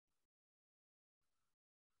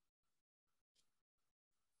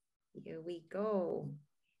Here we go.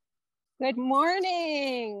 Good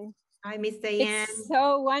morning. Hi, Miss Diane. It's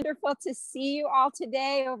so wonderful to see you all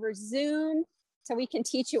today over Zoom so we can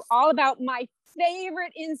teach you all about my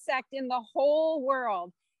favorite insect in the whole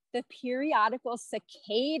world, the periodical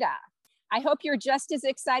cicada. I hope you're just as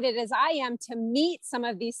excited as I am to meet some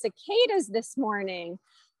of these cicadas this morning.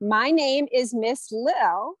 My name is Miss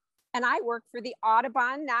Lil, and I work for the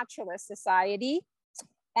Audubon Naturalist Society.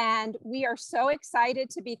 And we are so excited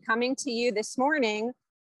to be coming to you this morning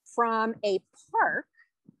from a park.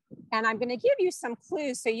 And I'm going to give you some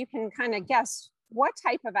clues so you can kind of guess what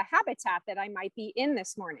type of a habitat that I might be in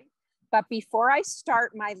this morning. But before I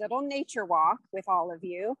start my little nature walk with all of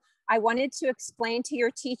you, I wanted to explain to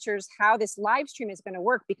your teachers how this live stream is going to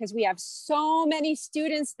work because we have so many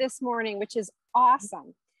students this morning, which is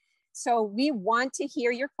awesome. So we want to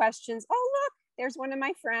hear your questions. Oh, look, there's one of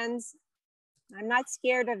my friends. I'm not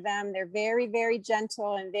scared of them. They're very, very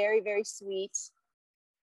gentle and very, very sweet.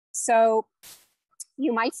 So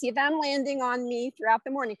you might see them landing on me throughout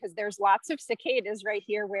the morning because there's lots of cicadas right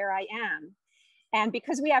here where I am. And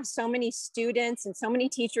because we have so many students and so many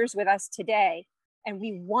teachers with us today, and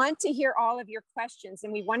we want to hear all of your questions,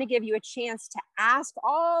 and we want to give you a chance to ask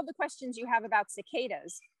all the questions you have about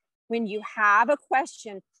cicadas. When you have a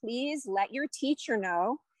question, please let your teacher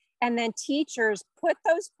know. And then teachers, put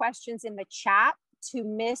those questions in the chat to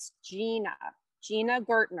Miss Gina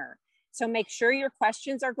Gertner. So make sure your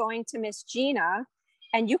questions are going to Miss Gina,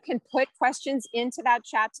 and you can put questions into that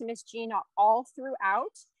chat to Miss Gina all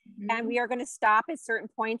throughout. And we are going to stop at certain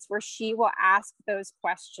points where she will ask those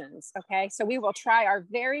questions. Okay, so we will try our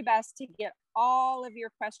very best to get all of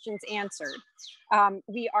your questions answered.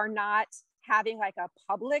 We are not having like a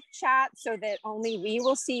public chat so that only we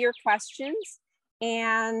will see your questions,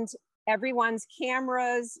 and everyone's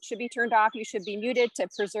cameras should be turned off. You should be muted to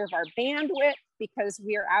preserve our bandwidth because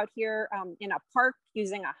we are out here in a park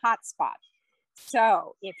using a hotspot.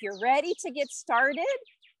 So if you're ready to get started,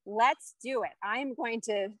 let's do it. I'm going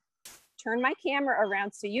to turn my camera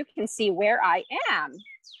around so you can see where I am.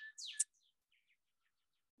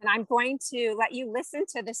 And I'm going to let you listen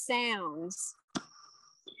to the sounds.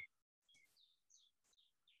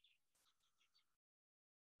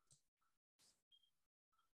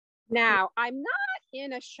 Now, I'm not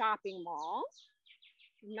in a shopping mall.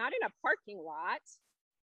 I'm not in a parking lot.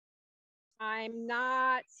 I'm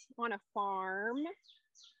not on a farm.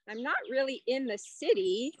 I'm not really in the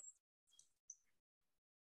city.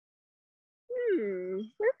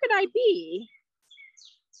 Where could I be?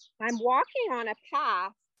 I'm walking on a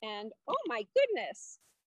path and oh my goodness,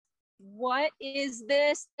 what is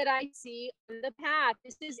this that I see on the path?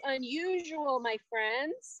 This is unusual, my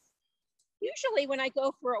friends. Usually when I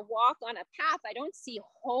go for a walk on a path, I don't see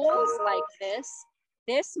holes like this.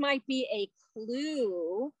 This might be a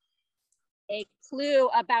clue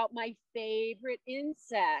about my favorite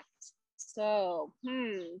insect. So,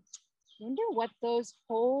 wonder what those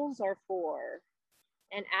holes are for.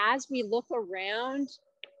 And as we look around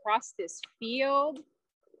across this field,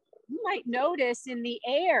 you might notice in the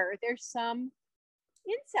air, there's some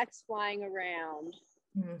insects flying around.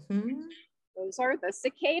 Those are the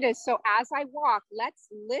cicadas. So as I walk, let's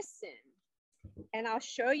listen. And I'll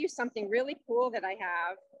show you something really cool that I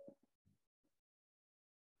have.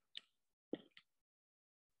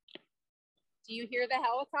 Do you hear the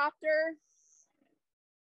helicopter?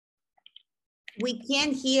 We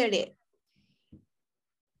can't hear it.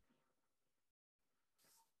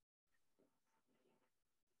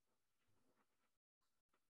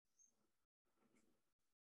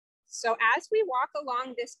 So as we walk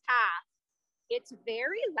along this path, it's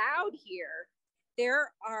very loud here.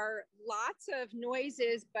 There are lots of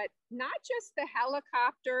noises, but not just the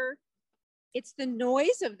helicopter, it's the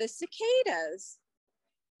noise of the cicadas.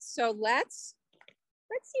 So let's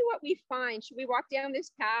see what we find. Should we walk down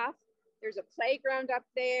this path? There's a playground up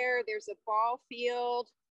there. There's a ball field.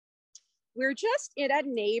 We're just in a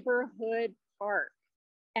neighborhood park.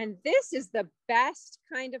 And this is the best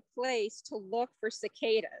kind of place to look for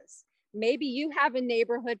cicadas. Maybe you have a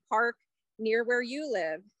neighborhood park near where you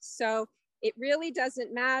live. So it really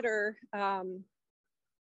doesn't matter.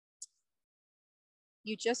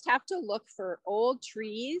 You just have to look for old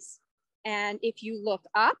trees. And if you look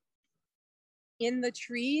up in the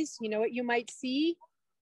trees, you know what you might see?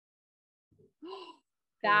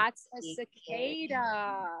 That's a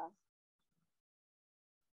cicada.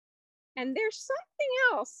 And there's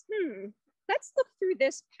something else. Let's look through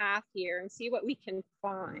this path here and see what we can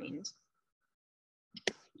find.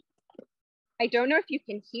 I don't know if you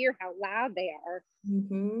can hear how loud they are.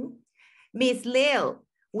 Miss Lil,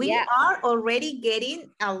 We are already getting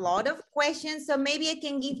a lot of questions, so maybe I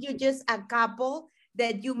can give you just a couple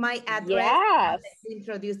that you might address. Yes. To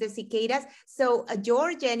introduce the cicadas. So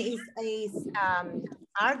Georgian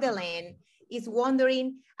Ardelan is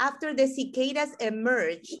wondering, after the cicadas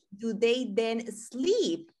emerge, do they then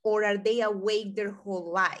sleep or are they awake their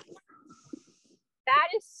whole life? That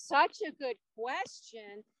is such a good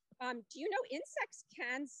question. Do you know insects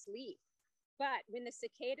can sleep, but when the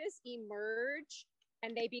cicadas emerge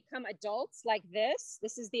and they become adults like this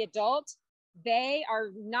is the adult, they are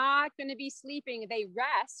not going to be sleeping. They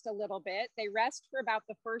rest a little bit. They rest for about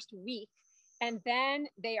the first week, and then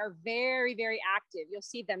they are very, very active. You'll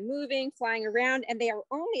see them moving, flying around, and they are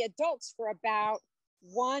only adults for about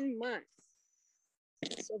 1 month.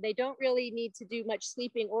 So they don't really need to do much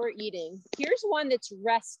sleeping or eating. Here's one that's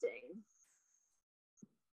resting.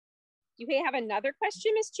 Do you have another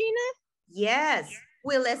question, Miss Gina? Yes.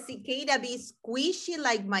 Will a cicada be squishy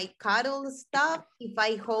like my cuddle stuff if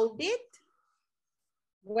I hold it?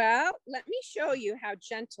 Well, let me show you how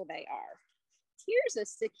gentle they are. Here's a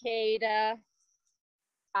cicada.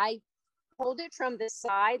 I hold it from the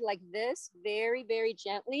side like this, very, very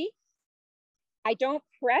gently. I don't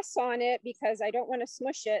press on it because I don't want to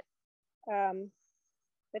smush it.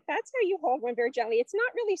 But that's how you hold one very gently. It's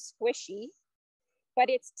not really squishy, but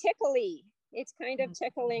it's tickly. It's kind of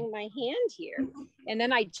tickling my hand here. And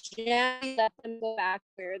then I gently let them go back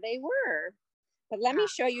where they were. But let me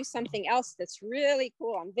show you something else that's really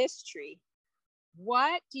cool on this tree.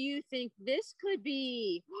 What do you think this could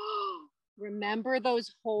be? Remember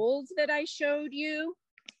those holes that I showed you?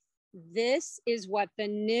 This is what the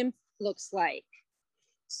nymph looks like.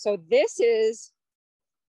 So this is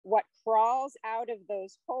what crawls out of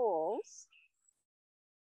those holes.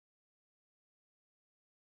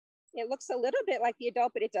 It looks a little bit like the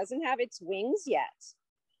adult, but it doesn't have its wings yet.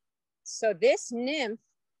 So this nymph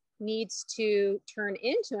needs to turn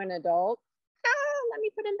into an adult. Let me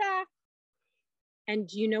put him back. And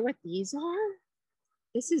do you know what these are?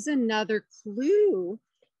 This is another clue.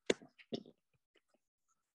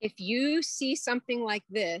 If you see something like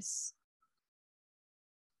this,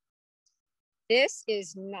 this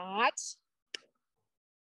is not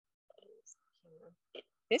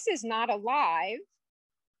alive.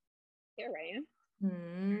 Here I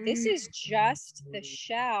am. This is just the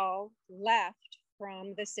shell left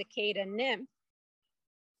from the cicada nymph.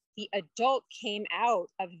 The adult came out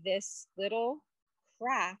of this little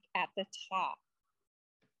crack at the top.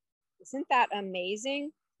 Isn't that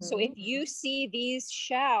amazing? So if you see these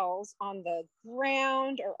shells on the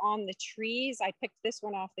ground or on the trees, I picked this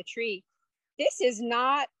one off the tree. This is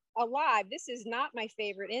not alive. This is not my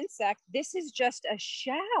favorite insect. This is just a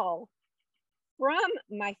shell from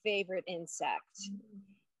my favorite insect.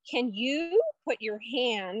 Can you put your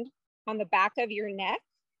hand on the back of your neck?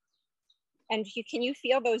 And can you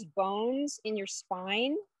feel those bones in your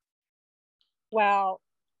spine? Well,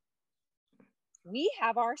 we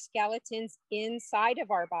have our skeletons inside of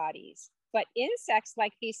our bodies, but insects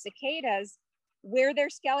like these cicadas wear their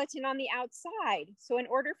skeleton on the outside. So in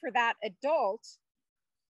order for that adult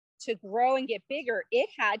to grow and get bigger, it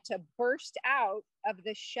had to burst out of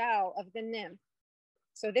the shell of the nymph.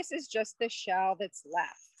 So this is just the shell that's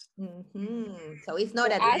left. So it's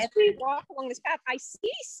not as we walk along this path, I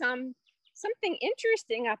see something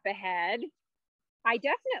interesting up ahead. I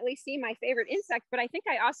definitely see my favorite insect, but I think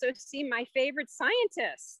I also see my favorite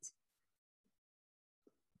scientist.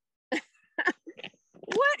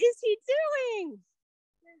 What is he doing?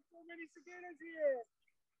 There's so many cicadas here.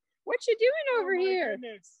 What you doing over here?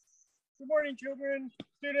 Goodness. Good morning, children,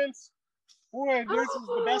 students. Boy, this is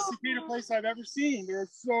the best cicada place I've ever seen. There are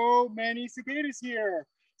so many cicadas here.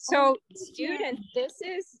 So students, this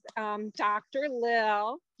is Dr.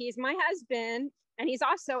 Lil. He's my husband, and he's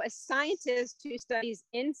also a scientist who studies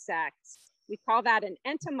insects. We call that an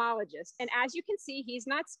entomologist. And as you can see, he's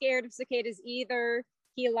not scared of cicadas either.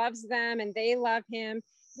 He loves them and they love him.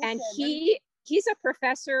 And he's a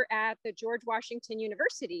professor at the George Washington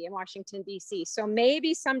University in Washington, D.C. So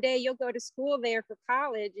maybe someday you'll go to school there for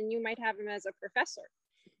college and you might have him as a professor.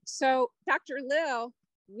 So Dr. Lil,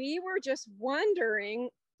 we were just wondering,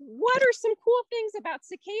 what are some cool things about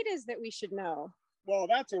cicadas that we should know? Well,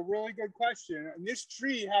 that's a really good question. And this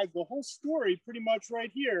tree has the whole story pretty much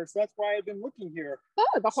right here. So that's why I've been looking here.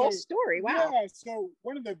 Oh, the whole story. Wow. Yeah, so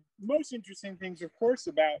one of the most interesting things, of course,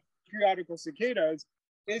 about periodical cicadas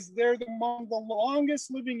is they're among the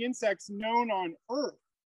longest living insects known on Earth.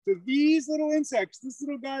 So these little insects, this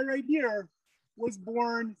little guy right here, was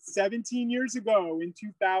born 17 years ago in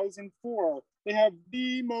 2004. They have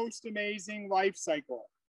the most amazing life cycle.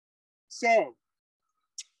 So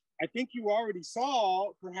I think you already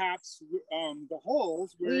saw perhaps the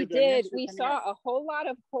holes where we the did. nymphs were We coming saw out. a whole lot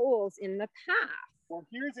of holes in the path. Well,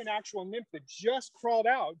 here's an actual nymph that just crawled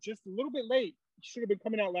out just a little bit late. He should have been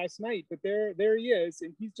coming out last night, but there he is,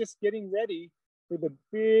 and he's just getting ready for the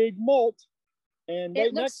big molt. And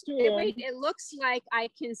right next to him, wait, it looks like I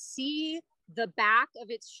can see the back of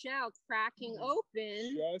its shell cracking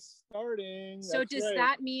open. just starting. So does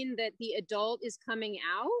that mean that the adult is coming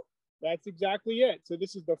out? That's exactly it. So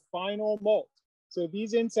this is the final molt. So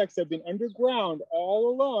these insects have been underground all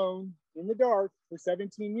alone in the dark for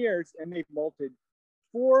 17 years, and they've molted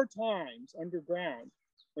 4 times underground.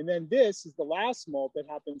 And then this is the last molt that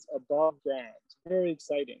happens above ground. It's very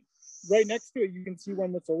exciting. Right next to it, you can see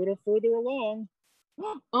one that's a little further along.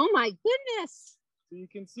 Oh my goodness. So you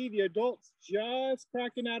can see the adults just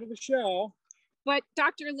cracking out of the shell. But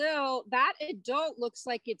Dr. Lil, that adult looks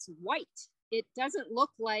like it's white. It doesn't look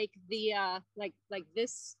like the like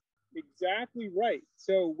this. Exactly right.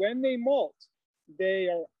 So when they molt, they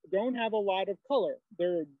don't have a lot of color.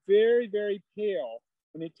 They're very, very pale,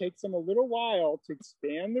 and it takes them a little while to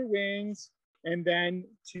expand their wings and then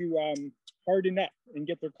to harden up and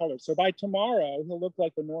get their color. So by tomorrow, he'll look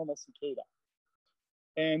like a normal cicada.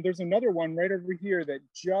 And there's another one right over here that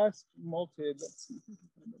just molted. Let's see.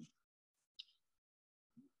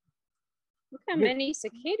 Look how many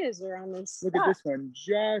cicadas are on this. Look at this one.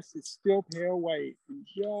 It's still pale white.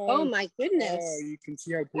 Oh my goodness. Oh, you can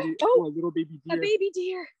see how pretty. Oh, a little baby deer. A baby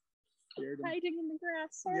deer. Hiding in the grass.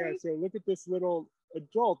 Sorry. Yeah, so look at this little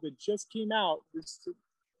adult that just came out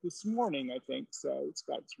this morning, I think. So it's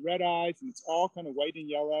got its red eyes, and it's all kind of white and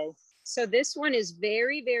yellow. So this one is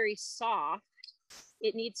very, very soft.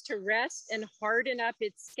 It needs to rest and harden up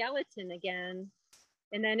its skeleton again,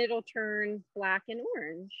 and then it'll turn black and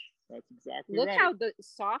orange. That's exactly right. Look how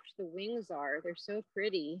soft the wings are. They're so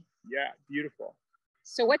pretty. Yeah, beautiful.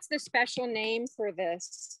 So what's the special name for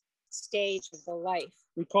this stage of the life?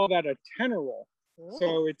 We call that a tenorol. Oh.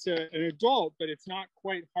 So it's an adult, but it's not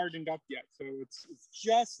quite hardened up yet. So it's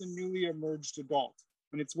just a newly emerged adult.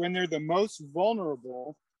 And it's when they're the most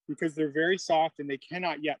vulnerable because they're very soft and they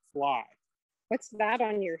cannot yet fly. What's that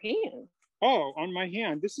on your hand? Oh, on my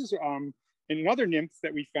hand. This is another nymph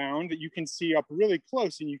that we found that you can see up really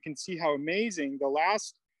close, and you can see how amazing. The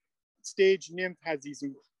last stage nymph has these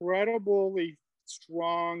incredibly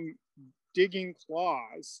strong digging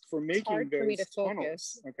claws for making those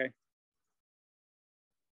tunnels. Okay.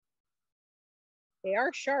 They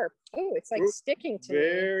are sharp. Oh, it's like sticking to me.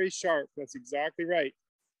 Very sharp. That's exactly right.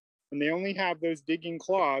 And they only have those digging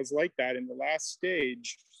claws like that in the last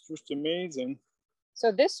stage. It's just amazing.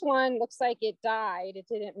 So this one looks like it died. It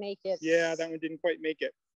didn't make it. Yeah, that one didn't quite make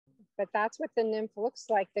it. But that's what the nymph looks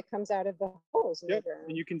like that comes out of the holes in the ground.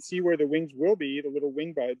 And you can see where the wings will be, the little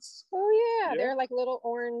wing buds. Oh yeah, they're like little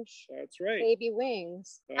orange baby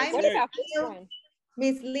wings. What about this one?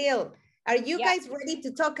 Miss Lil, are you guys ready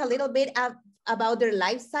to talk a little bit about their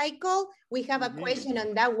life cycle? We have a question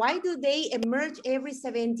on that. Why do they emerge every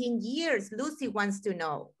 17 years? Lucy wants to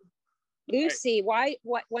know. Lucy,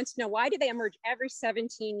 wants to know why do they emerge every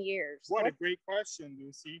 17 years? What a great question,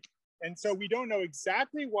 Lucy. And so we don't know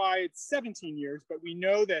exactly why it's 17 years, but we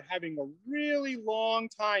know that having a really long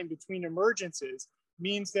time between emergences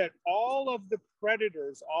means that all of the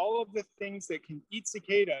predators, all of the things that can eat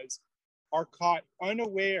cicadas are caught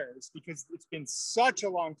unawares because it's been such a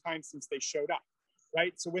long time since they showed up,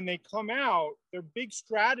 right? So when they come out, their big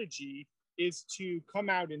strategy is to come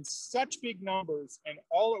out in such big numbers and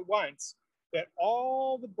all at once that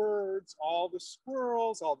all the birds, all the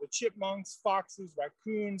squirrels, all the chipmunks, foxes,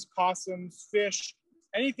 raccoons, possums, fish,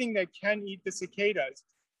 anything that can eat the cicadas,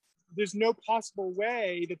 there's no possible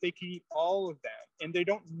way that they can eat all of them. And they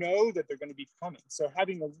don't know that they're going to be coming. So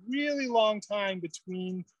having a really long time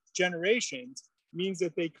between generations means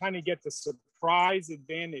that they kind of get the surprise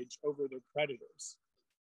advantage over their predators.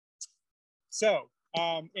 So,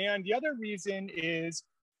 and the other reason is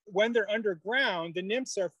when they're underground, the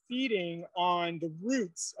nymphs are feeding on the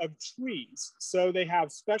roots of trees. So they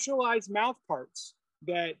have specialized mouth parts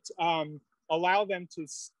that allow them to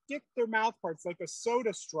stick their mouth parts like a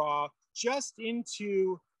soda straw just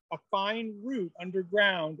into a fine root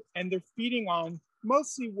underground. And they're feeding on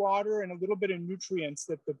mostly water and a little bit of nutrients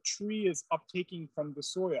that the tree is uptaking from the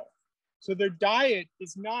soil. So their diet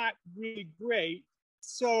is not really great.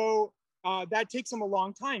 So that takes them a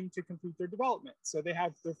long time to complete their development. So their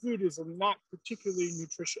food is not particularly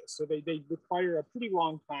nutritious. So they require a pretty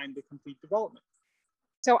long time to complete development.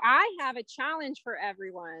 So I have a challenge for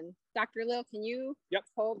everyone. Dr. Lil, can you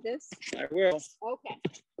hold this? I will. Okay.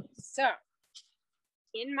 So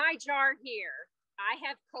in my jar here, I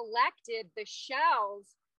have collected the shells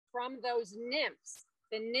from those nymphs,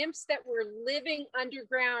 the nymphs that were living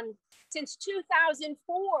underground since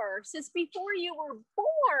 2004, since before you were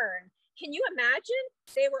born. Can you imagine?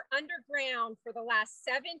 They were underground for the last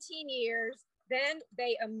 17 years. Then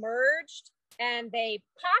they emerged and they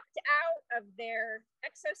popped out of their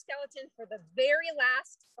exoskeleton for the very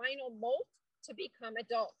last final molt to become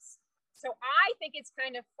adults. So I think it's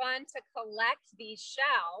kind of fun to collect these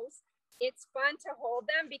shells. It's fun to hold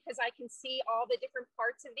them because I can see all the different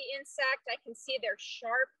parts of the insect. I can see their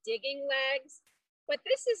sharp digging legs, but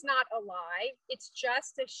this is not alive. It's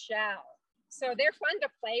just a shell. So they're fun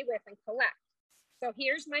to play with and collect. So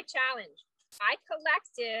here's my challenge. I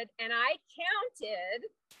collected and I counted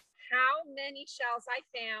how many shells I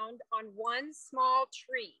found on one small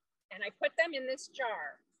tree, and I put them in this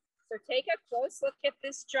jar. So take a close look at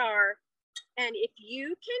this jar, and if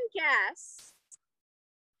you can guess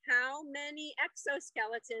how many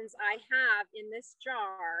exoskeletons I have in this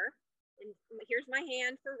jar, and here's my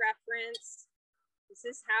hand for reference. This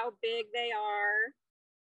is how big they are.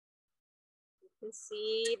 You can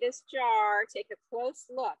see this jar. Take a close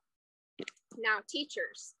look. Now,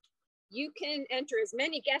 teachers, you can enter as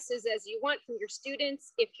many guesses as you want from your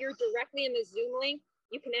students. If you're directly in the Zoom link,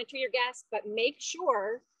 you can enter your guess, but make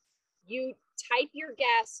sure you type your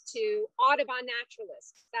guess to Audubon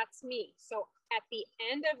Naturalist. That's me. So at the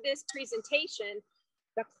end of this presentation,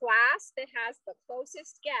 the class that has the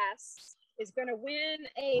closest guess is going to win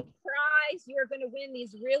a prize. You're going to win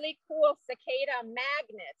these really cool cicada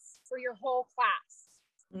magnets for your whole class.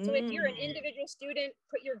 So if you're an individual student,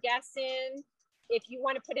 put your guess in. If you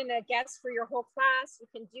want to put in a guess for your whole class, you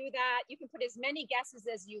can do that. You can put as many guesses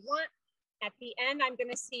as you want. At the end, I'm going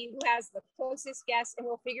to see who has the closest guess, and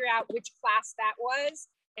we'll figure out which class that was.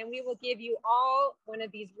 And we will give you all one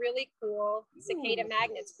of these really cool cicada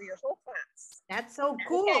magnets for your whole class. That's so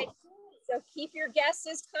cool. Okay, so keep your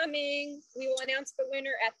guesses coming. We will announce the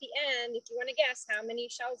winner at the end if you want to guess how many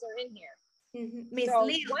shells are in here. Miss So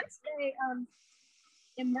Lee. once they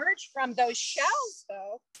emerge from those shells,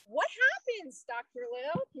 though, what happens, Dr.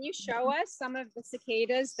 Lil? Can you show us some of the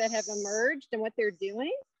cicadas that have emerged and what they're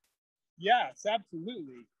doing? Yes,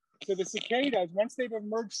 absolutely. So the cicadas, once they've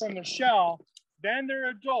emerged from the shell, then they're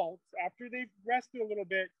adults. After they've rested a little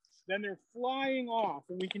bit, then they're flying off,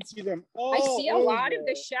 and we can see them all I see a over. lot of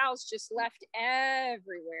the shells just left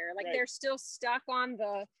everywhere. Like they're still stuck on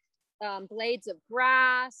the blades of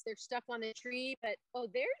grass. They're stuck on the tree, but oh,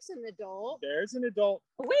 there's an adult. There's an adult.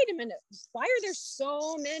 Oh, wait a minute. Why are there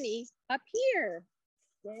so many up here?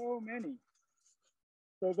 So many.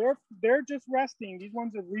 So they're just resting. These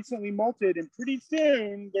ones have recently molted, and pretty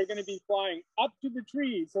soon they're going to be flying up to the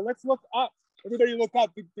tree. So let's look up. Everybody look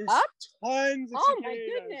up. There's tons of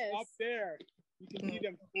cicadas up there. You can see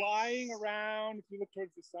them flying around. If you look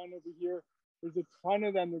towards the sun over here, there's a ton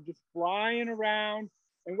of them. They're just flying around.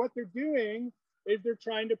 And what they're doing is they're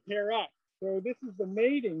trying to pair up. So this is the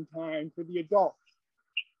mating time for the adults.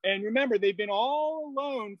 And remember, they've been all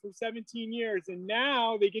alone for 17 years, and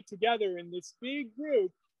now they get together in this big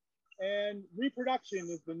group, and reproduction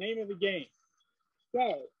is the name of the game.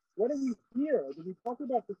 So what do we hear? Did we talk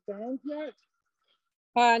about the sounds yet?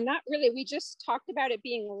 Not really. We just talked about it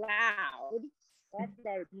being loud. Talked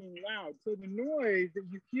about it being loud. So the noise that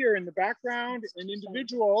you hear in the background and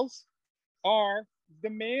individuals are the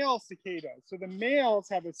male cicadas. So the males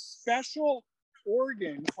have a special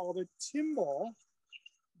organ called a timbal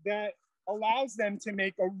that allows them to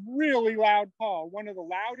make a really loud call, one of the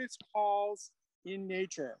loudest calls in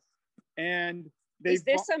nature. And is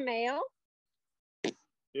this a male?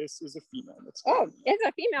 This is a female. Oh, it's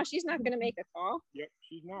a female. She's not going to make a call. Yep,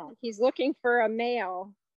 she's not. He's looking for a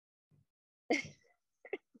male.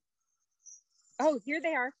 Oh, here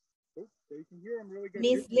they are. Oh, so you can hear them really good.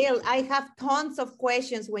 Miss Lil, I have tons of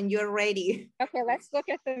questions when you're ready. Okay, let's look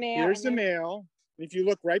at the male. Here's the male. If you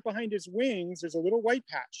look right behind his wings, there's a little white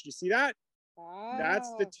patch. Do you see that? Oh. That's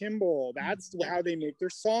the timbal. That's how they make their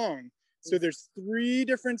song. So there's 3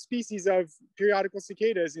 different species of periodical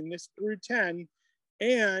cicadas in this brood 10,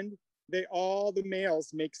 and the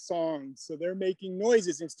males make songs. So they're making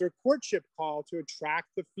noises. It's their courtship call to attract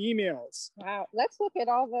the females. Wow. Let's look at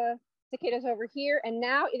all the cicadas over here. And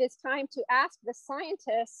now it is time to ask the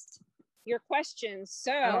scientists your questions.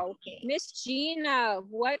 So, Miss Gina,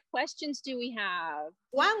 what questions do we have?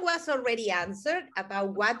 One was already answered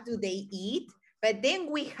about what do they eat, but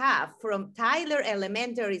then we have from Tyler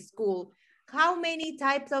Elementary School, how many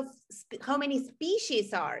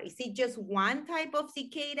species are? Is it just one type of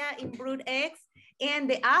cicada in brood eggs? And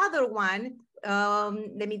the other one,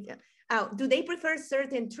 do they prefer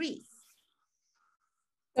certain trees?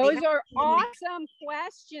 Those are awesome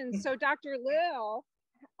questions. So Dr. Lil,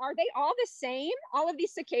 are they all the same? All of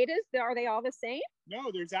these cicadas, are they all the same?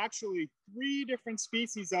 No, there's actually 3 different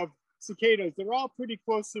species of cicadas. They're all pretty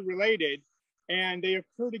closely related, and they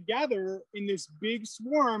occur together in this big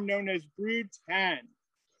swarm known as brood 10.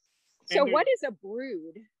 So what is a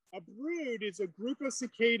brood? A brood is a group of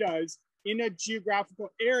cicadas in a geographical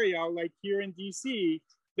area, like here in DC,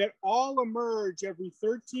 that all emerge every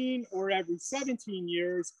 13 or every 17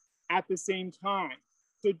 years at the same time.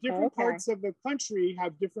 So different parts of the country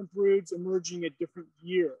have different broods emerging at different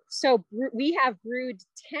years. So we have brood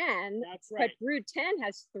 10, that's right. But brood 10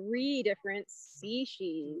 has 3 different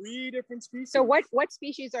species. 3 different species. So what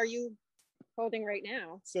species are you holding right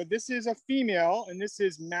now? So this is a female, and this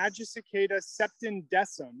is Cicada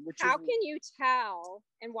septendecim. How can you tell,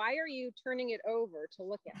 and why are you turning it over to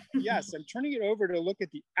look at it? Yes, I'm turning it over to look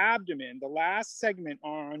at the abdomen, the last segment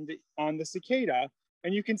on the cicada,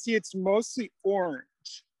 and you can see it's mostly orange.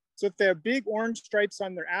 So if they have big orange stripes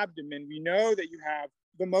on their abdomen, we know that you have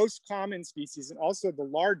the most common species and also the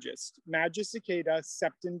largest, Cicada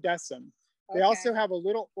septendecim. They also have a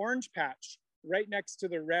little orange patch right next to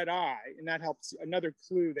the red eye, and that helps, another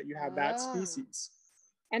clue that you have that species.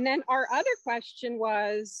 And then our other question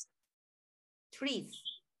was, trees.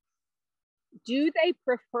 Do they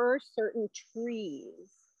prefer certain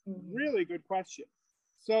trees? Really good question.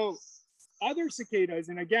 So other cicadas,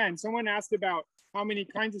 and again, someone asked about how many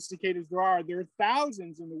kinds of cicadas there are. There are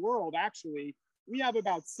thousands in the world, actually. We have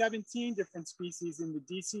about 17 different species in the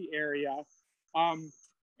DC area.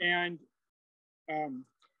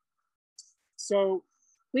 So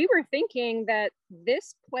we were thinking that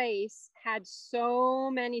this place had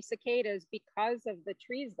so many cicadas because of the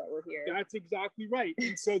trees that were here. That's exactly right.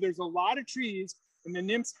 And so there's a lot of trees, and the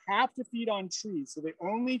nymphs have to feed on trees. So they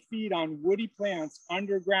only feed on woody plants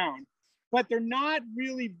underground. But they're not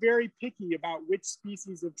really very picky about which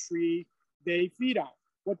species of tree they feed on.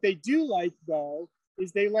 What they do like, though,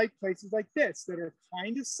 is they like places like this that are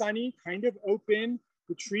kind of sunny, kind of open.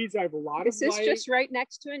 The trees have a lot of light. This is just right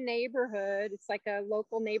next to a neighborhood. It's like a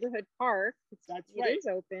local neighborhood park. That's right. It is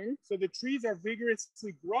open. So the trees are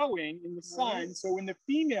vigorously growing in the sun. So when the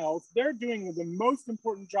females, they're doing the most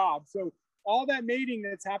important job. So all that mating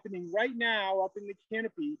that's happening right now up in the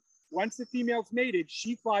canopy, once the female's mated,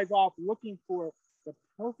 she flies off looking for the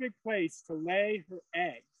perfect place to lay her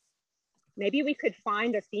eggs. Maybe we could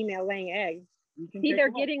find a female laying eggs. See, they're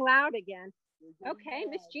getting loud again. Okay,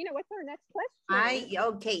 Miss Gina, what's our next question?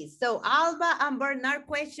 Okay, so Alba and Bernard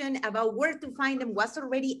question about where to find them was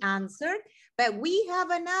already answered, but we have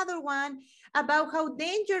another one about how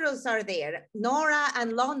dangerous are they. Nora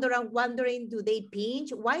and London are wondering, do they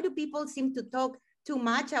pinch? Why do people seem to talk too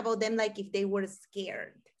much about them like if they were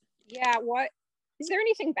scared? Yeah, is there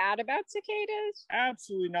anything bad about cicadas?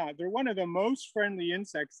 Absolutely not. They're one of the most friendly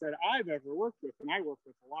insects that I've ever worked with, and I work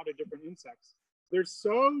with a lot of different insects. They're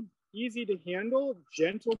so easy to handle,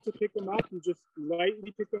 gentle to pick them up. You just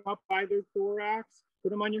lightly pick them up by their thorax,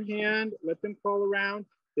 put them on your hand, let them crawl around.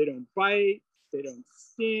 They don't bite, they don't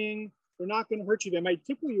sting. They're not going to hurt you. They might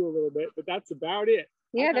tickle you a little bit, but that's about it.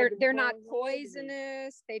 Yeah, they're not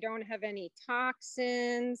poisonous. They don't have any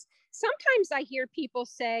toxins. Sometimes I hear people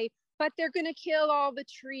say, but they're going to kill all the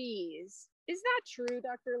trees. Is that true,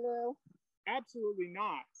 Dr. Lou? Absolutely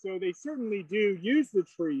not. So they certainly do use the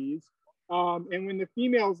trees. And when the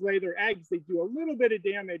females lay their eggs, they do a little bit of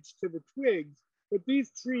damage to the twigs. But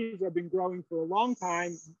these trees have been growing for a long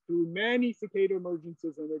time through many cicada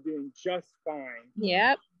emergences, and they're doing just fine.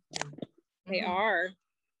 Yep, they are.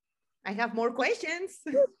 I have more questions.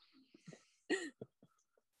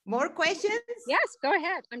 More questions? Yes, go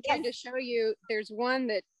ahead. I'm trying to show you. There's one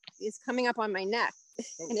that is coming up on my neck,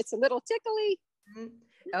 and it's a little tickly.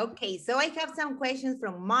 Okay, so I have some questions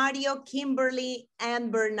from Mario, Kimberly,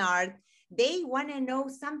 and Bernard. They want to know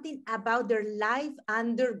something about their life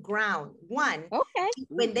underground. One,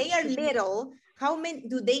 when they are little, how many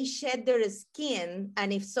do they shed their skin?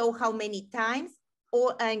 And if so, how many times?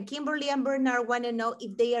 And Kimberly and Bernard want to know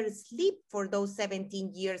if they are asleep for those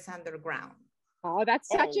 17 years underground. Oh, that's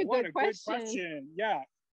such a good question. Good question. Yeah.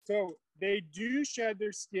 So they do shed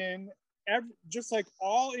their skin. Just like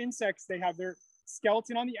all insects, they have their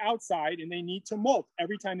skeleton on the outside, and they need to molt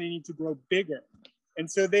every time they need to grow bigger. And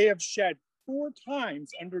so they have shed 4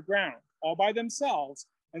 times underground all by themselves.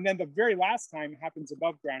 And then the very last time happens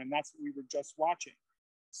above ground, and that's what we were just watching.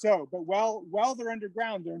 So, but while they're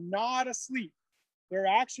underground, they're not asleep. They're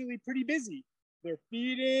actually pretty busy. They're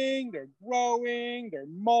feeding, they're growing, they're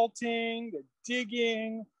molting, they're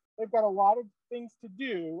digging. They've got a lot of things to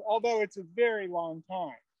do, although it's a very long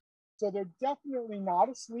time. So they're definitely not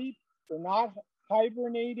asleep. They're not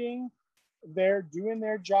hibernating. They're doing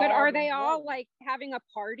their job. But are they all like having a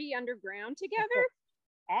party underground together?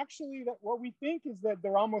 Actually, what we think is that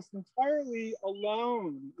they're almost entirely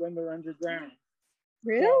alone when they're underground.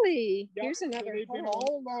 Really? Yeah, Here's another. so they've been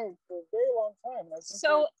all alone for a very long time.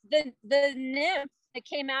 So the nymph that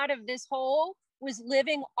came out of this hole was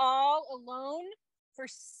living all alone for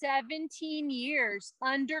 17 years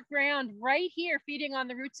underground, right here, feeding on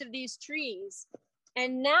the roots of these trees.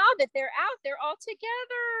 And now that they're out, they're all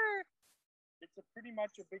together. It's pretty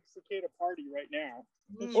much a big cicada party right now.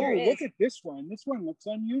 Sure look at this one. This one looks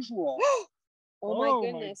unusual. Oh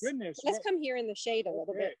my goodness. Let's come here in the shade a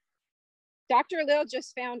little bit. Dr. Lil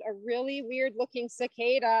just found a really weird looking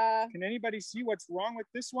cicada. Can anybody see what's wrong with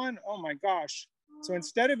this one? Oh my gosh. So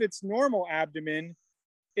instead of its normal abdomen,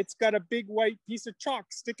 it's got a big white piece of chalk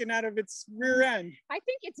sticking out of its rear end. I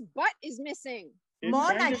think its butt is missing.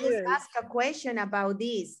 Mona just asked a question about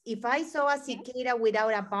this. If I saw a cicada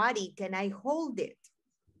without a body, can I hold it?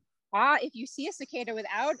 If you see a cicada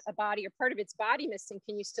without a body or part of its body missing,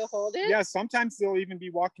 can you still hold it? Yeah, sometimes they'll even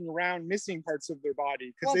be walking around missing parts of their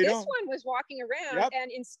body. Well, this one was walking around,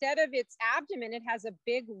 and instead of its abdomen, it has a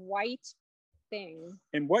big white thing.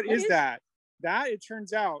 And what is that? That, it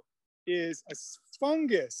turns out, is a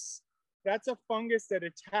fungus. That's a fungus that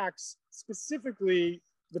attacks specifically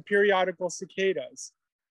the periodical cicadas.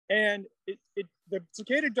 And the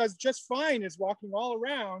cicada does just fine as walking all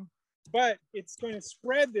around, but it's going to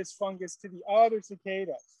spread this fungus to the other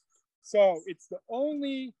cicadas. So it's the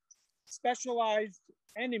only specialized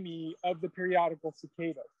enemy of the periodical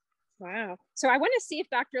cicada. Wow. So I want to see if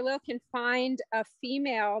Dr. Lil can find a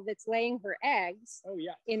female that's laying her eggs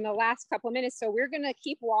in the last couple of minutes. So we're going to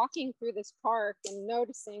keep walking through this park and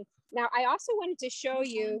noticing. Now, I also wanted to show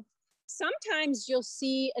you, sometimes you'll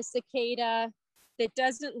see a cicada that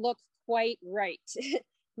doesn't look quite right.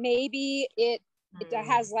 Maybe it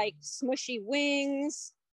has like smushy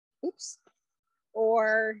wings, oops,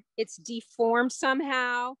 or it's deformed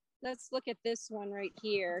somehow. Let's look at this one right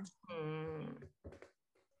here.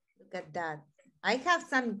 Look at that. I have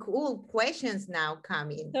some cool questions now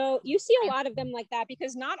coming. So you see a lot of them like that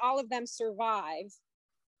because not all of them survive.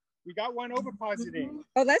 We got one ovipositing.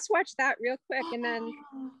 Oh, let's watch that real quick and then.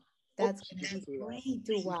 That's gonna be great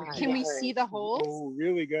to watch. Can we see the holes? Oh,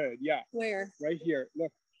 really good. Yeah. Where? Right here.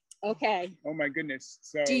 Look. Okay. Oh my goodness.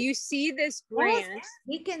 So do you see this branch?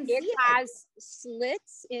 We can see it has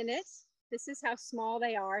slits in it. This is how small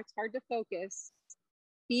they are. It's hard to focus.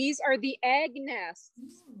 These are the egg nests.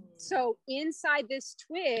 So inside this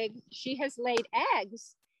twig, she has laid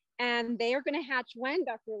eggs, and they are going to hatch when,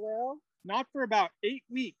 Dr. Lil? Not for about 8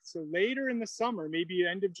 weeks. So later in the summer, maybe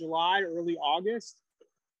end of July, early August.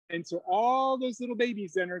 And so all those little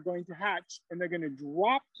babies then are going to hatch, and they're going to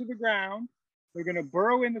drop to the ground. They're going to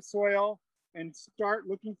burrow in the soil and start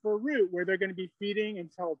looking for a root where they're going to be feeding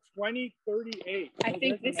until 2038. I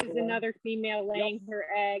think this is another female laying her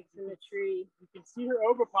eggs in the tree. You can see her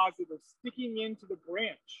ovipositor sticking into the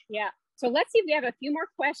branch. Yeah. So let's see if we have a few more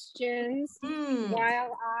questions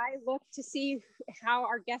while I look to see how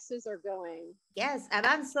our guesses are going. Yes, and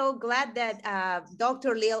I'm so glad that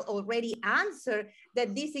Dr. Lil already answered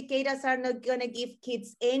that these cicadas are not going to give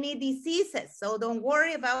kids any diseases. So don't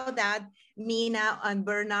worry about that, Mina and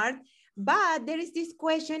Bernard. But there is this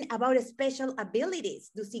question about special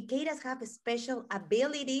abilities. Do cicadas have special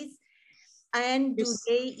abilities, and do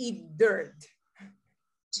they eat dirt?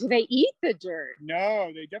 Do they eat the dirt?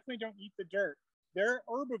 No, they definitely don't eat the dirt. They're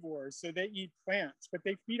herbivores, so they eat plants, but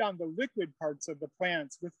they feed on the liquid parts of the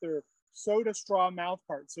plants with their soda straw mouth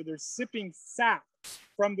parts. So they're sipping sap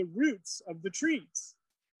from the roots of the trees.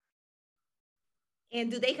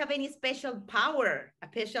 And do they have any special power, a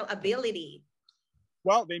special ability?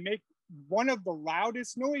 Well, they make one of the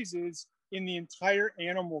loudest noises in the entire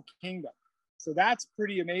animal kingdom. So that's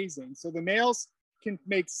pretty amazing. So the males can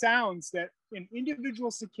make sounds that an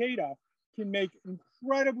individual cicada can make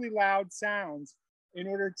incredibly loud sounds in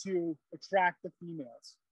order to attract the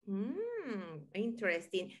females.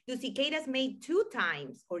 Interesting. Do cicadas mate 2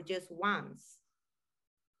 times or just once?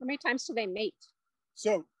 How many times do they mate?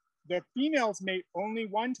 So the females mate only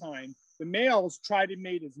 1 time. The males try to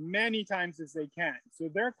mate as many times as they can. So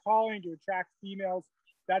they're calling to attract females.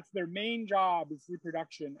 That's their main job, is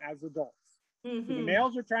reproduction as adults. So the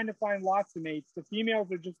males are trying to find lots of mates. The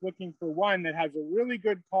females are just looking for one that has a really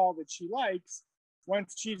good call that she likes.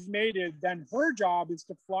 Once she's mated, then her job is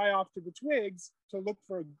to fly off to the twigs to look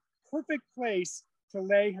for a perfect place to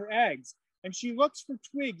lay her eggs. And she looks for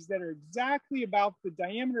twigs that are exactly about the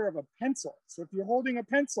diameter of a pencil. So if you're holding a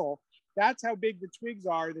pencil, that's how big the twigs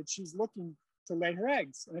are that she's looking to lay her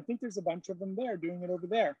eggs. And I think there's a bunch of them there doing it over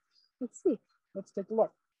there. Let's see. Let's take a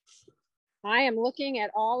look. I am looking at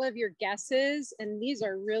all of your guesses, and these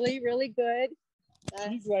are really, really good.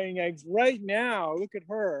 She's laying eggs right now. Look at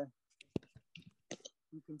her.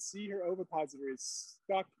 You can see her ovipositor is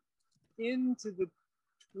stuck into the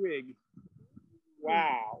twig.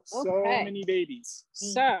 Wow, so many babies.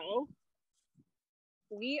 So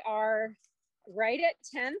we are right at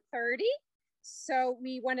 10:30. So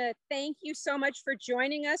we want to thank you so much for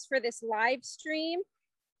joining us for this live stream.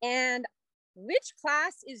 And which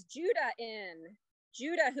class is Judah in?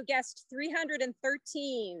 Judah, who guessed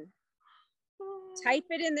 313. Type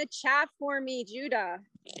it in the chat for me, Judah,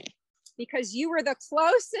 because you were the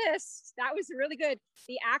closest. That was really good.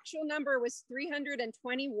 The actual number was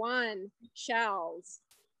 321 shells.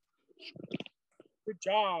 Good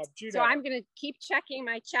job, Judah. So I'm going to keep checking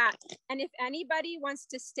my chat. And if anybody wants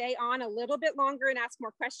to stay on a little bit longer and ask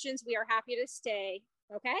more questions, we are happy to stay,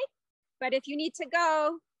 okay? But if you need to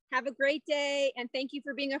go, have a great day. And thank you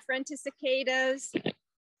for being a friend to Cicadas.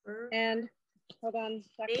 And hold on.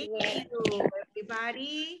 Thank you,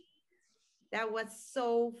 everybody. That was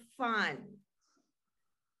so fun.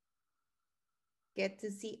 Get to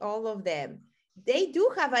see all of them. They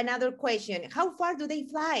do have another question. How far do they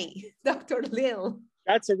fly, Dr. Lil?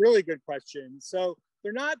 That's a really good question. So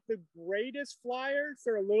they're not the greatest flyers.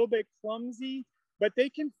 They're a little bit clumsy, but they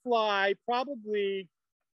can fly probably,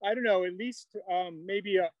 I don't know, at least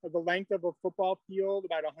maybe the length of a football field,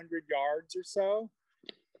 about 100 yards or so.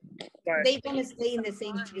 But they're going to stay in the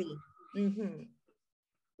same tree. Mm-hmm.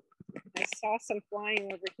 I saw some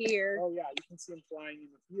flying over here. Oh yeah, you can see them flying in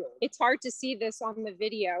the field. It's hard to see this on the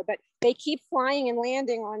video, but they keep flying and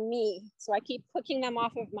landing on me. So I keep clicking them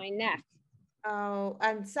off of my neck. Oh,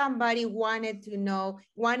 and somebody wanted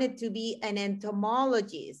to be an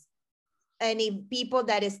entomologist. And if people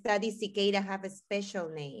that study cicada have a special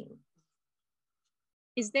name.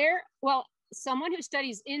 Is there, well, someone who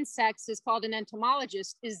studies insects is called an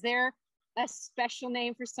entomologist. Is there a special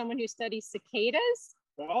name for someone who studies cicadas?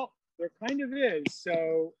 Well, there kind of is.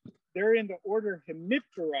 So they're in the order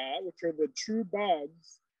Hemiptera, which are the true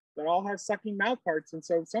bugs that all have sucking mouth parts. And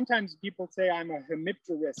so sometimes people say I'm a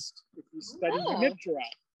hemipterist if you study Hemiptera.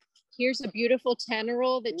 Here's a beautiful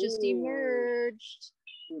tenorol that just emerged.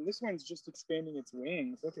 And this one's just expanding its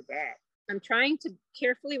wings. Look at that. I'm trying to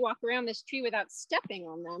carefully walk around this tree without stepping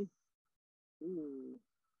on them. Ooh.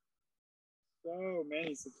 So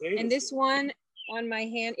many cicadas. And this one on my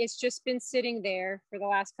hand, it's just been sitting there for the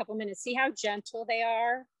last couple minutes. See how gentle they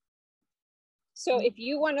are? So if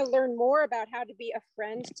you want to learn more about how to be a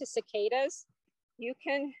friend to cicadas, you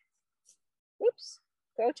can,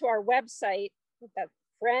 go to our website,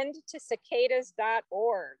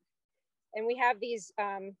 friendtocicadas.org. And we have these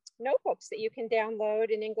notebooks that you can download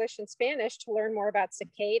in English and Spanish to learn more about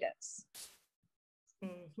cicadas.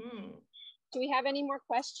 Mm-hmm. Do we have any more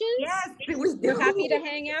questions? Yes, we do. We're happy to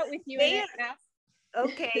hang out with you.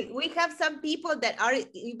 Okay, we have some people that are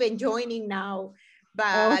even joining now,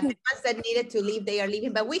 but the ones that needed to leave, they are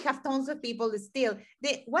leaving. But we have tons of people still.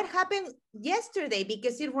 What happened yesterday?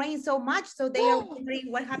 Because it rained so much, so they are wondering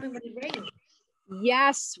what happened when it rained.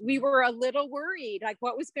 Yes, we were a little worried, like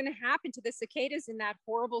what was going to happen to the cicadas in that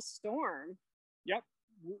horrible storm. Yep.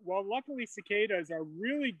 Well, luckily cicadas are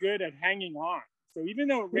really good at hanging on. So even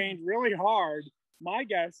though it rained really hard, my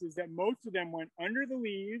guess is that most of them went under the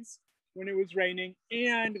leaves when it was raining,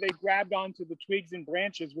 and they grabbed onto the twigs and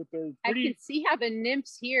branches with their pretty... I can see how the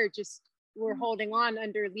nymphs here just were holding on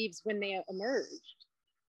under leaves when they emerged.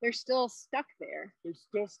 They're still stuck there. They're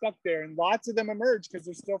still stuck there, and lots of them emerged because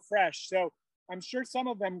they're still fresh. So I'm sure some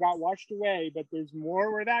of them got washed away, but there's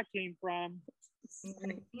more where that came from.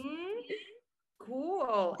 Mm-hmm.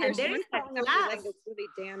 Cool. There's and there is a class that's really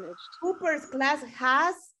damaged. Cooper's class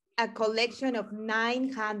has a collection of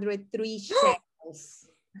 903 shells.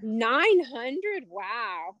 900?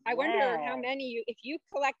 Wow. I wonder how many if you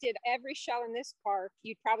collected every shell in this park,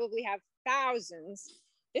 you'd probably have thousands.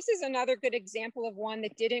 This is another good example of one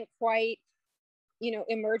that didn't quite,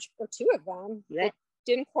 emerge, or two of them that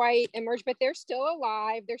didn't quite emerge, but they're still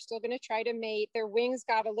alive. They're still going to try to mate. Their wings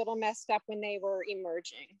got a little messed up when they were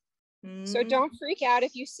emerging. So don't freak out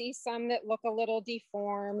if you see some that look a little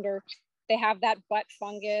deformed or they have that butt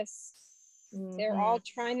fungus. They're all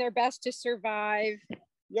trying their best to survive.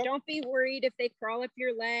 Yep. Don't be worried if they crawl up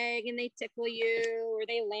your leg and they tickle you or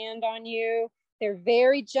they land on you. They're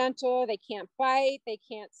very gentle. They can't bite. They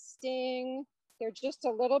can't sting. They're just a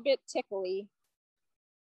little bit tickly.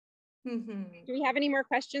 Do we have any more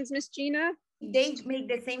questions, Miss Gina? They make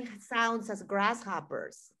the same sounds as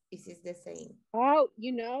grasshoppers. This is the same. Oh,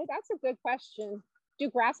 that's a good question. Do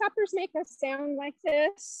grasshoppers make a sound like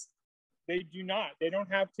this? They do not. They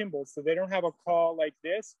don't have timbals, so they don't have a call like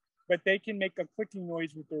this. but they can make a clicking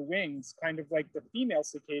noise with their wings, kind of like the female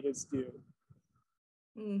cicadas do.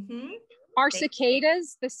 Are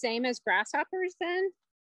cicadas the same as grasshoppers then?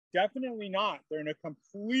 Definitely not. They're in a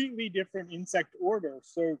completely different insect order.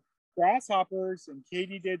 So grasshoppers and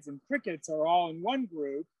katydids and crickets are all in one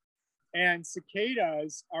group, and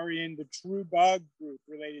cicadas are in the true bug group,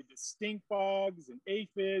 related to stink bugs and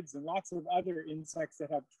aphids and lots of other insects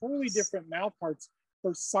that have totally different mouth parts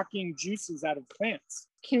for sucking juices out of plants.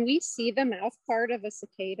 Can we see the mouth part of a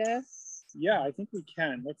cicada? Yeah, I think we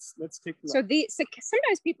can. Let's take a look. So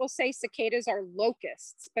sometimes people say cicadas are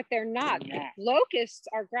locusts, but they're not. Locusts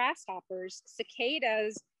are grasshoppers.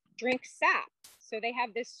 Cicadas drink sap. So they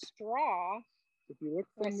have this straw. If you look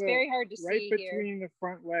from it's very hard to see right between the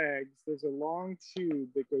front legs, there's a long tube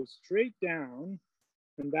that goes straight down,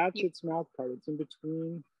 and that's its mouth part. It's in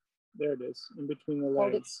between. There it is, in between the legs.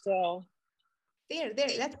 Hold it still. There.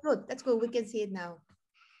 That's good. That's good. We can see it now.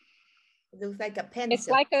 It looks like a pencil. It's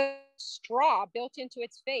like a straw built into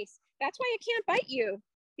its face. That's why it can't bite you,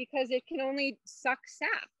 because it can only suck sap.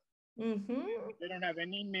 They don't have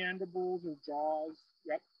any mandibles or jaws.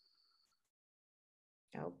 Yep.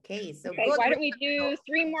 Okay, so okay, why don't we do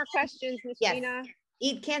 3 more questions, Ms. Gina?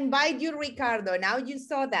 It can bite you, Ricardo. Now you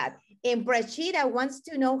saw that. And Brashida wants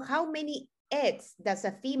to know, how many eggs does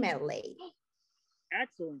a female lay?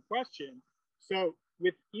 Excellent question. So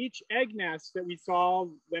with each egg nest that we saw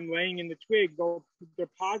them laying in the twig, they'll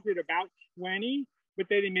deposit about 20, but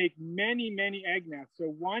they make many, many egg nests. So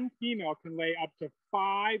one female can lay up to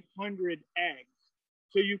 500 eggs.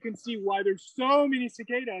 So you can see why there's so many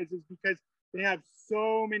cicadas, is because they have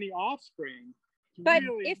so many offspring. It's but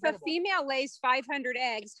really if incredible. A female lays 500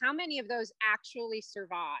 eggs, how many of those actually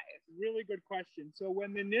survive? Really good question. So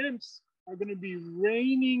when the nymphs are going to be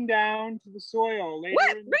raining down to the soil later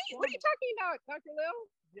What? in the Rain? What are you talking about, Dr. Lil?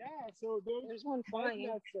 Yeah, so there's one flying.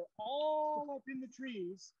 Nests are all up in the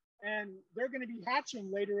trees, and they're going to be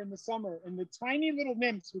hatching later in the summer. And the tiny little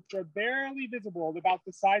nymphs, which are barely visible, about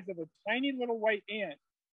the size of a tiny little white ant,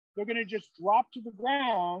 they're going to just drop to the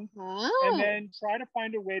ground and then try to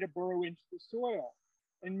find a way to burrow into the soil.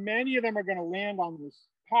 And many of them are going to land on this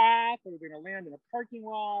path, or they're going to land in a parking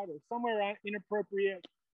lot or somewhere inappropriate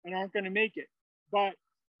and aren't going to make it. But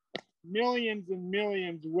millions and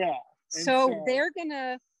millions will. So they're going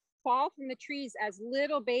to fall from the trees as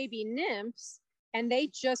little baby nymphs, and they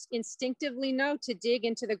just instinctively know to dig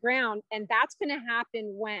into the ground. And that's going to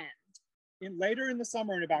happen when? Later in the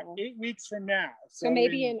summer, in about 8 weeks from now. So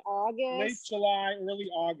maybe in August? Late July, early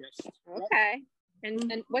August. Okay. Yep.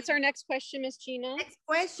 And what's our next question, Miss Gina? Next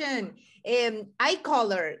question. Eye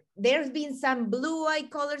color. There's been some blue eye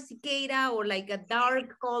color cicada, or like a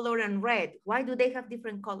dark color and red. Why do they have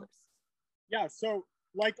different colors? Yeah, so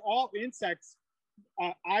like all insects,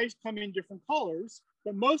 eyes come in different colors,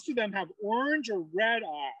 but most of them have orange or red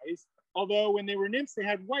eyes, although when they were nymphs, they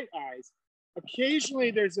had white eyes.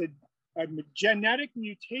 Occasionally, there's a genetic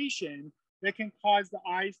mutation that can cause the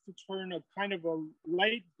eyes to turn a kind of a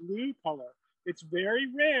light blue color. It's very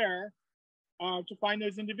rare to find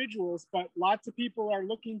those individuals, but lots of people are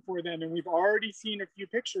looking for them, and we've already seen a few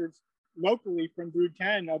pictures locally from Brood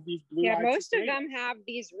 10 of these blue-eyed cicadas. Most of them have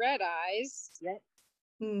these red eyes. Yep.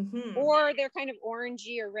 Or they're kind of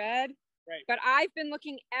orangey or red. Right. But I've been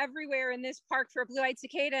looking everywhere in this park for a blue-eyed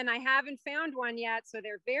cicada, and I haven't found one yet, so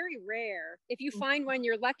they're very rare. If you find one,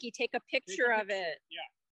 you're lucky. Take a picture of it. Yeah.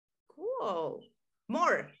 Cool.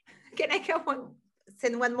 More. Can I have one?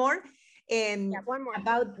 Send one more? And one more.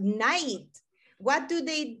 About night. What do?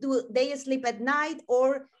 They sleep at night,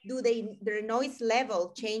 or do their noise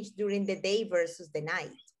level change during the day versus the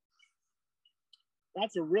night?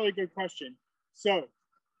 That's a really good question. So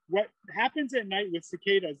what happens at night with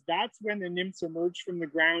cicadas, that's when the nymphs emerge from the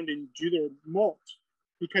ground and do their molt,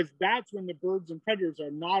 because that's when the birds and predators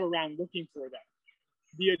are not around looking for them.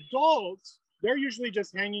 The adults, they're usually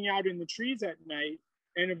just hanging out in the trees at night,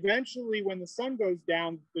 and eventually when the sun goes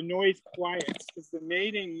down, the noise quiets, because the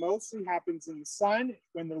mating mostly happens in the sun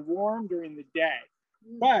when they're warm during the day.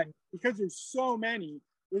 But because there's so many,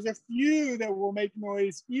 there's a few that will make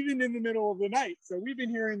noise even in the middle of the night. So we've been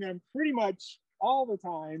hearing them pretty much all the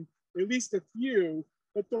time, at least a few,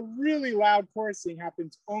 but the really loud chorusing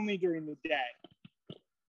happens only during the day.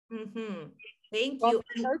 Thank you.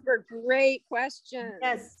 Those were great questions.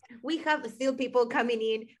 Yes, we have still people coming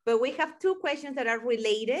in, but we have 2 questions that are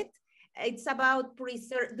related. It's about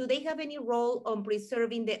do they have any role on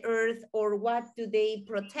preserving the earth, or what do they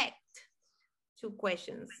protect? 2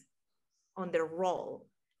 questions on their role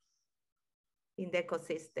in the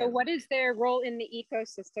ecosystem. So what is their role in the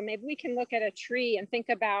ecosystem? Maybe we can look at a tree and think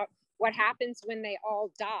about what happens when they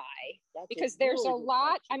all die. Because there's a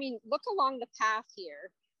lot, I mean, look along the path here.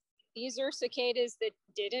 These are cicadas that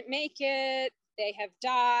didn't make it. They have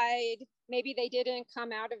died. Maybe they didn't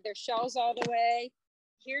come out of their shells all the way.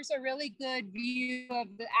 Here's a really good view of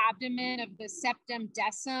the abdomen of the septum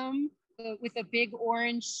decim with the big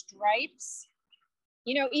orange stripes.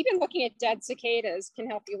 You know, even looking at dead cicadas can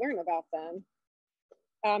help you learn about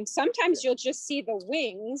them. Sometimes you'll just see the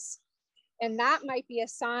wings, and that might be a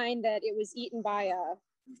sign that it was eaten by a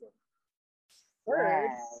bird.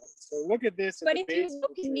 Wow. So look at this. But if you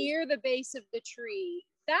look near the base of the tree,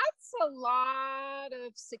 that's a lot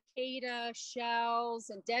of cicada shells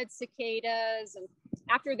and dead cicadas. And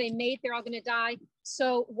after they mate, they're all going to die.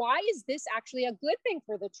 So why is this actually a good thing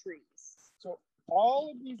for the trees? So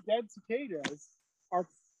all of these dead cicadas are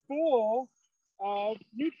full of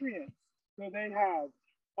nutrients. So they have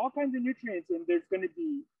all kinds of nutrients, and there's going to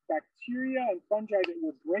be bacteria and fungi that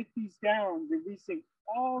will break these down, releasing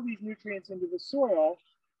all these nutrients into the soil,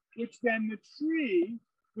 which then the tree,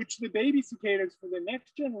 which the baby cicadas for the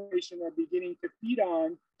next generation are beginning to feed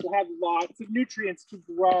on, will have lots of nutrients to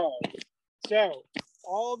grow. So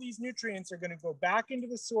all these nutrients are going to go back into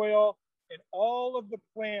the soil, and all of the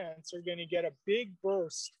plants are going to get a big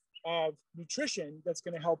burst of nutrition that's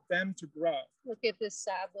going to help them to grow. Look at this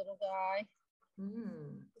sad little guy.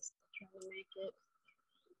 Just trying to make it.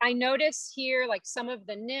 I notice here, like some of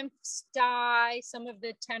the nymphs die, some of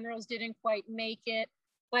the tendrils didn't quite make it,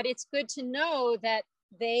 but it's good to know that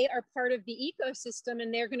they are part of the ecosystem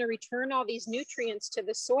and they're going to return all these nutrients to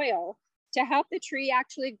the soil to help the tree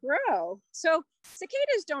actually grow. So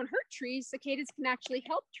cicadas don't hurt trees. Cicadas can actually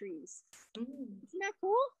help trees. Isn't that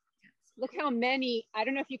cool? Look how many, I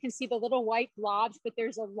don't know if you can see the little white blobs, but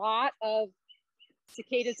there's a lot of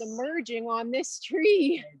cicadas emerging on this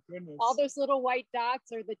tree. Oh, all those little white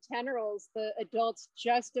dots are the tendrils, the adults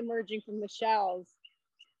just emerging from the shells.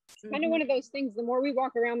 It's kind of one of those things, the more we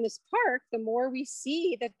walk around this park, the more we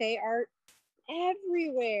see that they are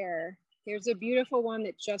everywhere. There's a beautiful one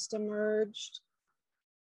that just emerged.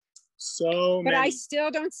 So but many. I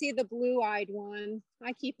still don't see the blue-eyed one.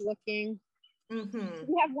 I keep looking.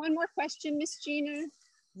 We have one more question, Miss Gina.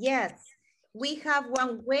 Yes, we have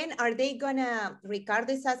one. When are they gonna,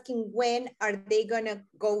 Ricardo is asking, when are they gonna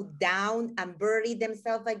go down and bury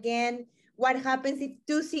themselves again? What happens if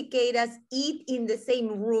two cicadas eat in the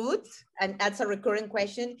same root? And that's a recurring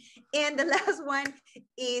question. And the last one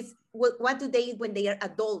is, what do they, when they are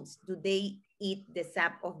adults, do they eat the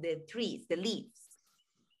sap of the trees, the leaves?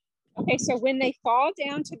 Okay, so when they fall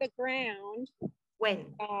down to the ground, when?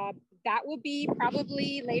 That will be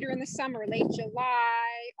probably later in the summer, late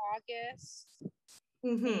July, August.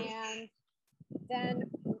 And then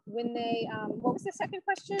when they, what was the second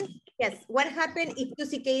question? Yes, what happened if two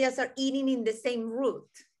cicadas are eating in the same root?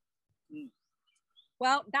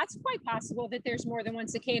 Well, that's quite possible that there's more than one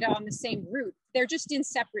cicada on the same root. They're just in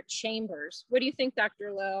separate chambers. What do you think,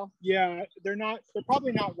 Dr. Lil? Yeah, they're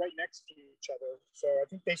probably not right next to each other. So I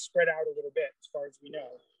think they spread out a little bit as far as we know.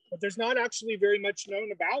 But there's not actually very much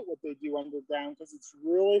known about what they do underground because it's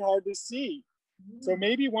really hard to see. So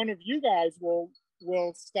maybe one of you guys will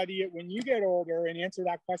study it when you get older and answer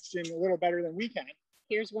that question a little better than we can.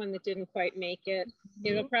 Here's one that didn't quite make it.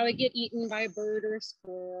 It'll probably get eaten by a bird or a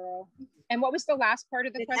squirrel. And what was the last part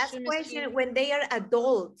of the question? Last question, when they are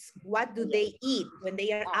adults, what do they eat when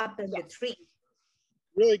they are up in the tree?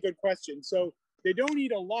 Really good question. So they don't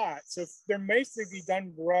eat a lot. So they're basically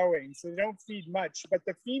done growing. So they don't feed much. But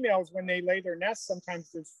the females, when they lay their nests, sometimes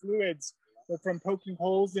there's fluids from poking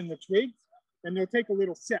holes in the twigs, and they'll take a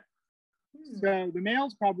little sip. So the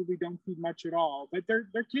males probably don't feed much at all, but they're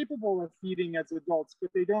capable of feeding as adults, but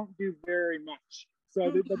they don't do very much. So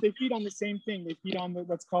but they feed on the same thing. They feed on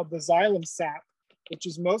what's called the xylem sap, which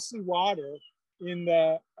is mostly water in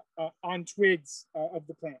the on twigs of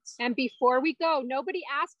the plants. And before we go, nobody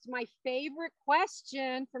asked my favorite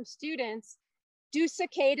question from students: do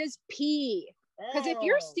cicadas pee? Because if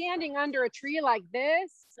you're standing under a tree like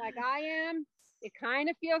this, like I am, it kind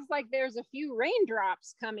of feels like there's a few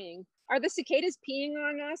raindrops coming. Are the cicadas peeing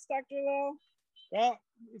on us, Dr. Lowe? Well,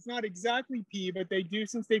 it's not exactly pee, but they do,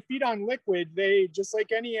 since they feed on liquid, they, just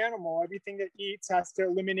like any animal, everything that eats has to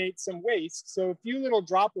eliminate some waste. So a few little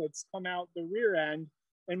droplets come out the rear end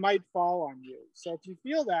and might fall on you. So if you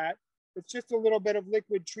feel that, it's just a little bit of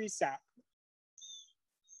liquid tree sap.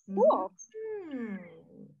 Cool.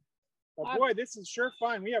 Oh boy, this is sure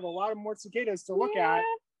fun. We have a lot of more cicadas to look at.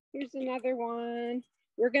 Here's another one.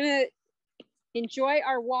 We're gonna enjoy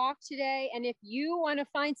our walk today. And if you want to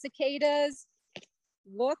find cicadas,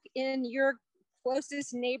 look in your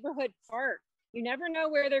closest neighborhood park. You never know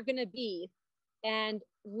where they're going to be. And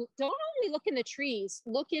don't only look in the trees,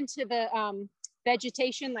 look into the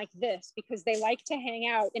vegetation like this, because they like to hang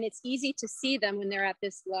out and it's easy to see them when they're at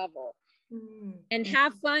this level. And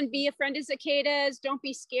have fun, be a friend of cicadas. Don't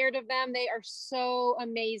be scared of them. They are so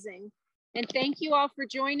amazing. And thank you all for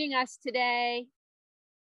joining us today.